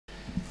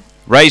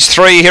Race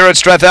 3 here at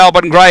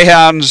Strathalbyn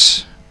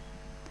Greyhounds.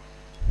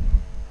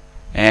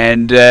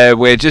 And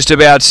we're just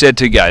about set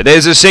to go.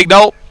 There's a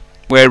signal.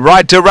 We're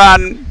right to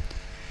run.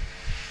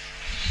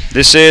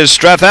 This is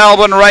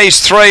Strathalbyn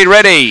Race 3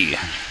 ready.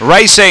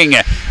 Racing.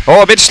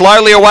 Oh, a bit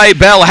slowly away,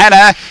 Bell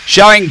Hannah,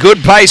 showing good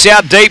pace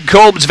out deep.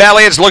 Coolb's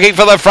Valley, it's looking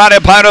for the front.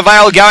 Epona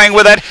Vale going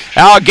with it.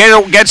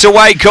 Gets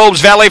away, Coolb's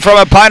Valley from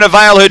Epona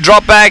Vale, who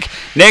dropped back.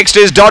 Next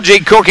is Dodgy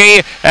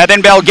Cookie,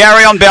 then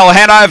Belgarion, Bell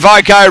Hannah,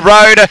 Vico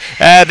Road,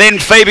 then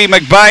Phoebe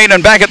McBain,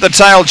 and back at the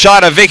tail,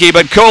 China Vicky.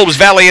 But Coolb's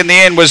Valley in the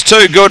end was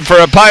too good for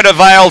Epona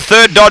Vale.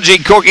 Third, Dodgy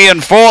Cookie,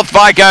 and fourth,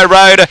 Vico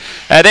Road.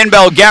 Then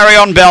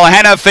Belgarion, Bell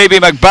Hannah, Phoebe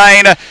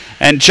McBain,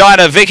 and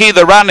China Vicky.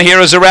 The run here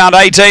is around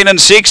 18 and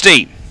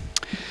 60.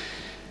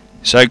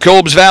 So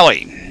Coolb's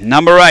Valley,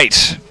 number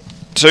 8,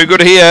 too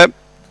good here.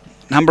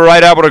 Number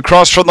 8 able to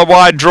cross from the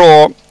wide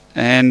draw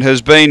and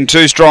has been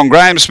too strong.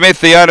 Graham Smith,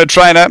 the owner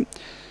trainer.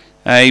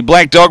 A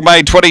Black Dog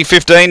made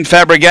 2015,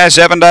 Fabregas,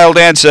 Avondale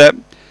Dancer.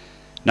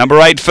 Number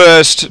 8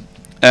 first.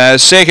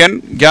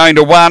 Second, going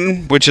to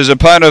 1, which is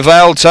Epona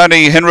Vale,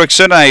 Tony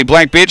Henriksen, a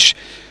Black Bitch.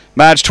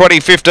 March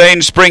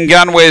 2015, Spring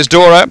Gun, Where's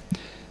Dora?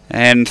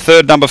 And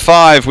third, number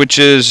 5, which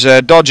is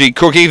Dodgy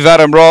Cookie,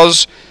 Vadam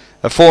Roz.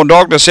 A Fawn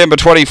Dog, December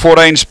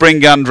 2014, Spring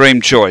Gun Dream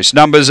Choice.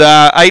 Numbers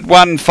are 8,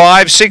 1,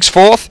 5, 6,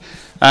 4th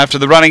after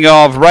the running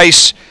of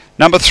race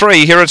number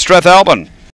 3 here at Strathalbyn.